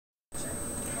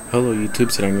Hello YouTube,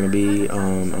 today I'm going to be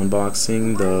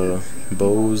unboxing the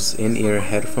BOSE in-ear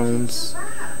headphones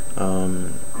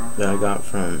that I got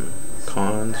from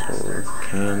Cons or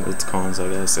Can. It's Cons, I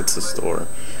guess. It's a store,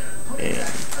 and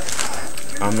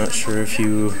I'm not sure if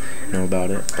you know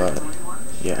about it, but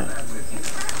yeah.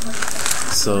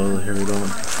 So here we go.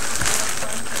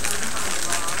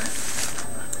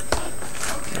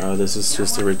 This is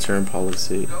just a return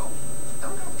policy.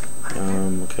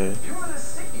 Okay.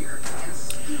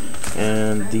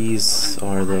 And these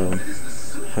are the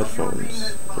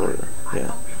headphones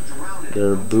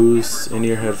they're BOSE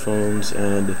in-ear headphones,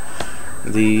 and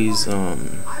these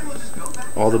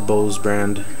all the BOSE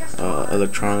brand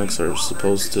electronics are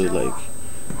supposed to like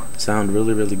sound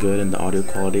really good in the audio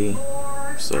quality,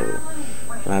 so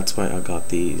that's why I got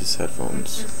these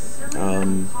headphones.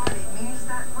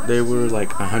 They were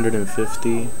like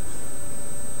 150.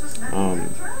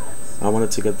 I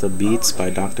wanted to get the Beats by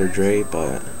Dr. Dre,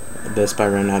 but Best Buy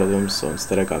ran out of them, so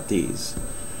instead I got these.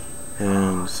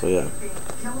 And so yeah,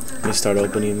 let me start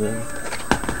opening them.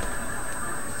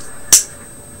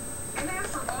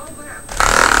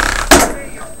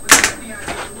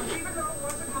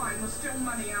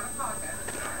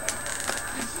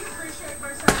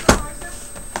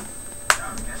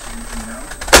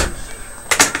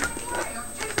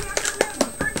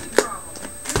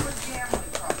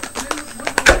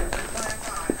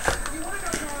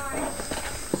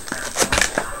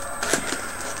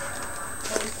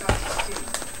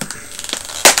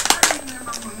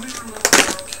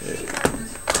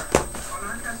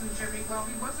 Well,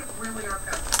 he wasn't really our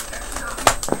cousin.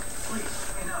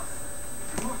 Please, enough.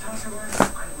 If you won't talk to her,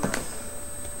 I will.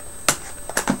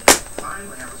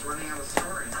 Finally, I was running out of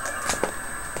stories.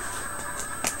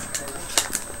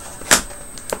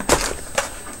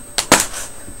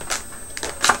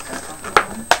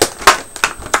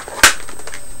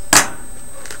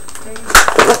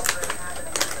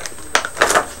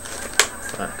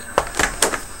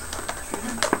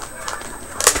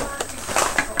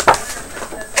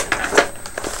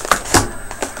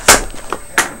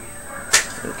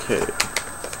 Okay.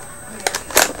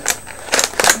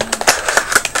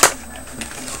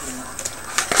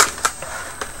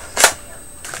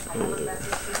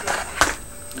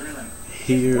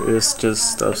 Here is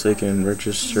just stuff so you can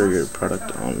register your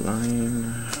product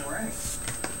online,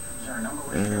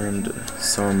 and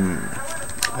some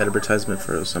advertisement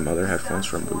for some other headphones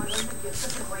from BOSE,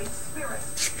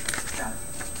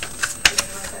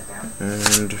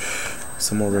 and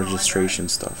some more registration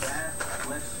stuff.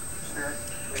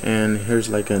 And here's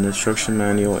like an instruction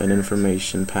manual and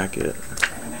information packet.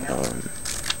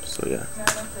 So yeah,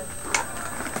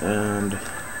 and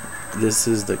this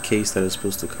is the case that it's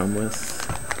supposed to come with,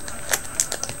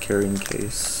 the carrying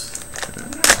case.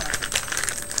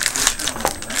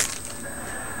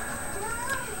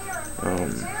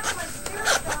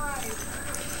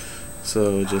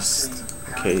 So just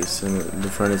a case, and the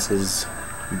front it says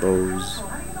BOSE.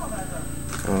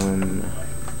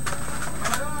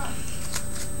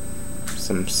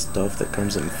 Some stuff that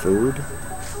comes in food.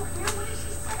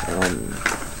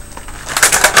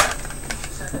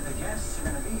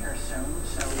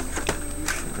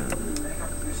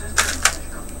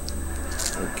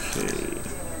 Okay.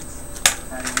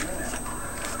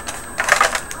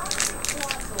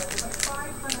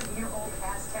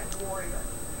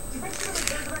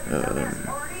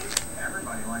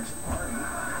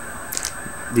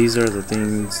 These are the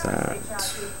things that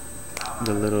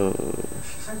the little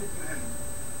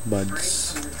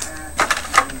buds.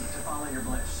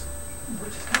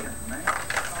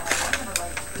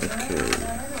 Okay.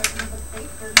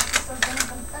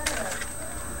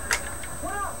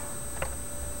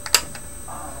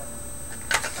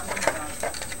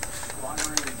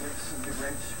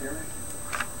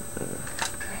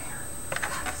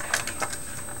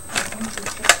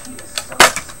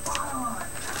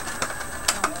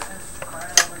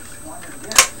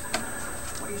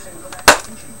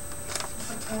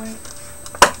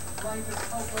 Life is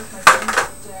hopeless, my dreams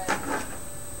are dead.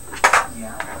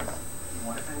 Yeah,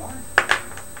 what if they weren't?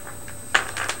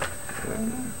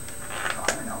 I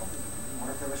don't know. What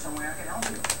if there was some way I could help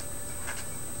you?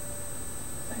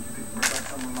 Think you could rip up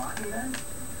some Rumaki then?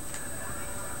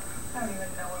 I don't even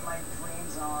know what my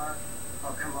dreams are.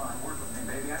 Oh, come on, work with me,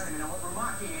 baby. I don't even know what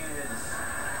Rumaki is.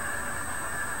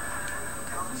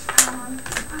 Gosh, Mom,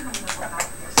 I don't know about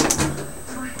this.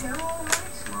 Is my hair all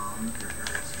right? Mom, your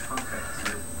hair is perfect.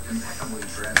 Impeccably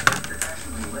dressed, you're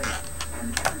fashionably late, and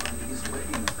everybody is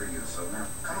waiting for you. So now,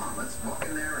 come on, let's walk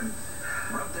in there and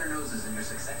rub their noses in your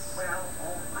success. Well,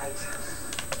 all right.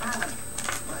 Alan,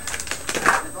 what?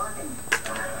 You're blocking.